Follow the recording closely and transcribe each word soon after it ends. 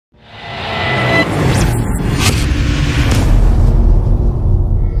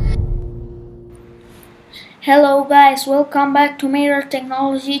Hello guys, welcome back to Mirror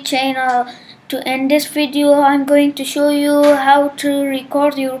Technology channel. In this video I'm going to show you how to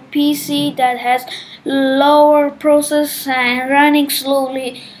record your PC that has lower process and running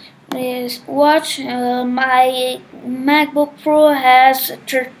slowly. Watch, my MacBook Pro has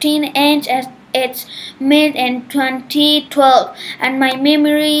 13-inch as it's made in 2012 and my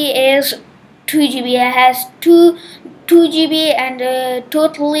memory is 2 GB. It has 2 GB and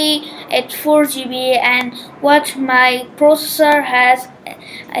totally it's 4 GB. And what my processor has,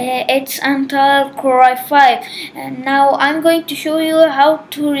 it's Intel Core i5. And now I'm going to show you how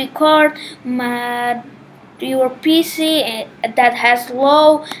to record your PC that has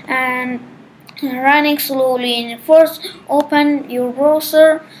low and running slowly. First, open your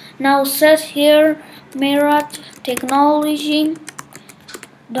browser. Now search here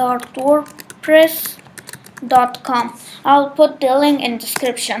mirrortechnology.wordpress.com. I'll put the link in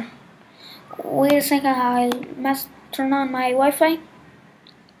description. Wait a second, I must turn on my Wi-Fi.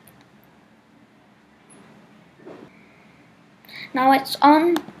 Now it's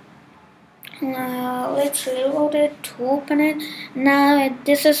on. Let's reload it to open it. Now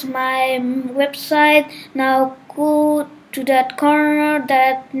this is my website. Now go to that corner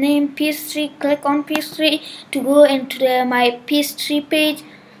that name PS3, click on PS3 to go into my PS3 page.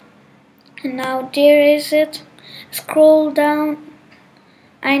 And now there is it. Scroll down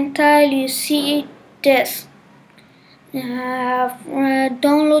until you see this.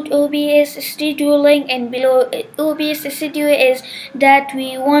 Download OBS Studio link, and below OBS Studio is that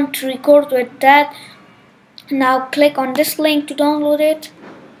we want to record with that. Now click on this link to download it.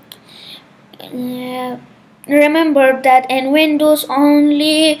 Remember that in Windows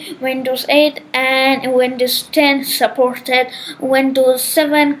only Windows 8 and Windows 10 supported. Windows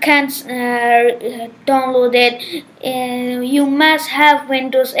 7 can't download it. You must have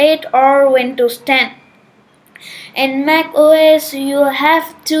Windows 8 or Windows 10. In macOS you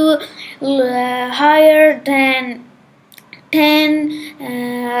have to higher than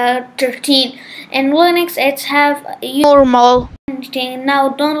 13. In Linux it's have normal. Now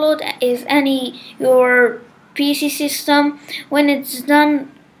download is any your PC system. When it's done,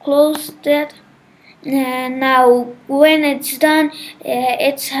 close that. Now when it's done,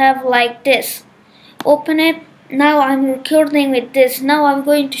 it's have like this. Open it. Now I'm recording with this. Now I'm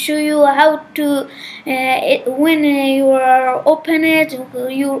going to show you how to when you are open it,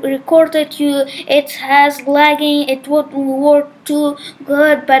 you record it, it has lagging, it won't work too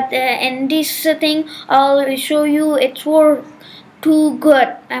good, but in this setting I'll show you it works too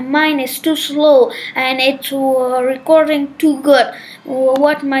good, and mine is too slow and it's recording too good.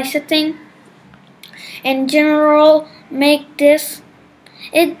 What my setting in general, make this,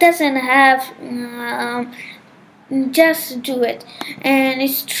 it doesn't have just do it and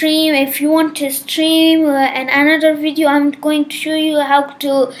stream. If you want to stream in another video, I'm going to show you how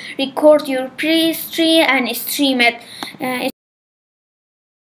to record your PS3 and stream it.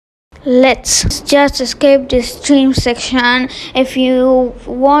 Let's just escape the stream section. If you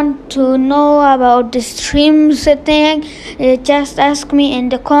want to know about the stream setting, just ask me in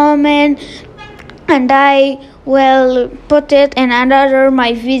the comment and I will put it in another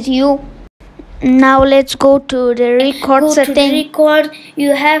my video. Now let's go to the record setting.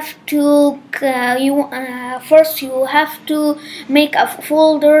 You have to first you have to make a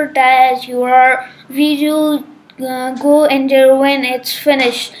folder that your video go in there when it's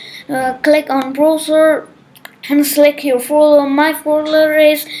finished. Click on browser and select your folder. My folder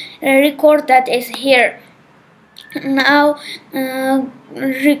is record, that is here. Now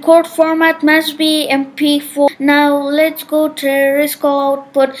record format must be MP4. Now let's go to risk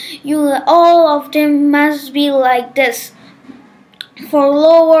output. All of them must be like this. For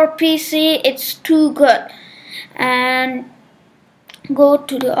lower PC it's too good. And go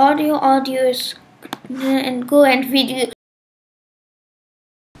to the audio is and go and video.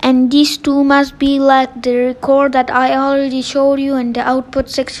 And these two must be like the record that I already showed you in the output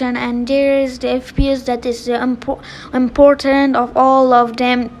section, and there is the FPS that is the important of all of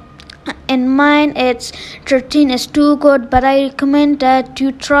them. In mine it's 13 is too good, but I recommend that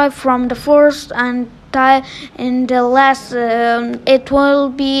you try from the first and in the last. It will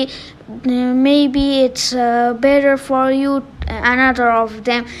be maybe it's better for you another of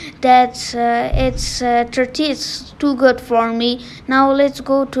them. That's it's 30 is too good for me. Now let's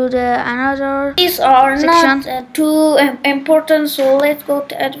go to the another. These are section. Not too important, so let's go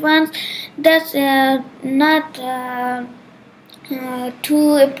to advanced. That's not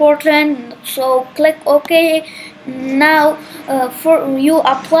too important, so click OK. Now for you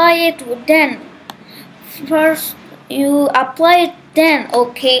apply it, then first you apply it, then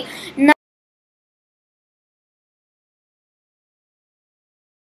OK. Now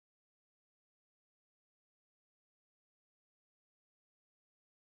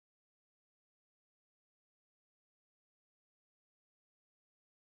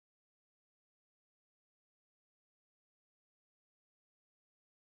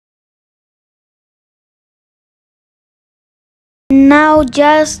Now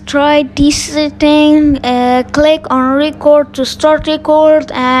just try this setting. Click on record to start record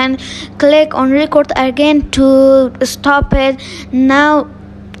and click on record again to stop it. Now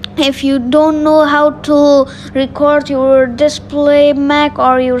if you don't know how to record your display, Mac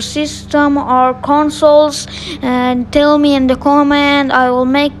or your system or consoles, tell me in the comment. I will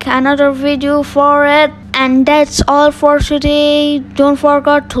make another video for it. And that's all for today. Don't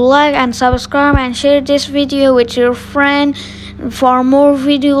forget to like and subscribe and share this video with your friend for more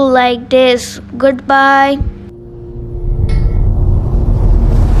video like this. Goodbye.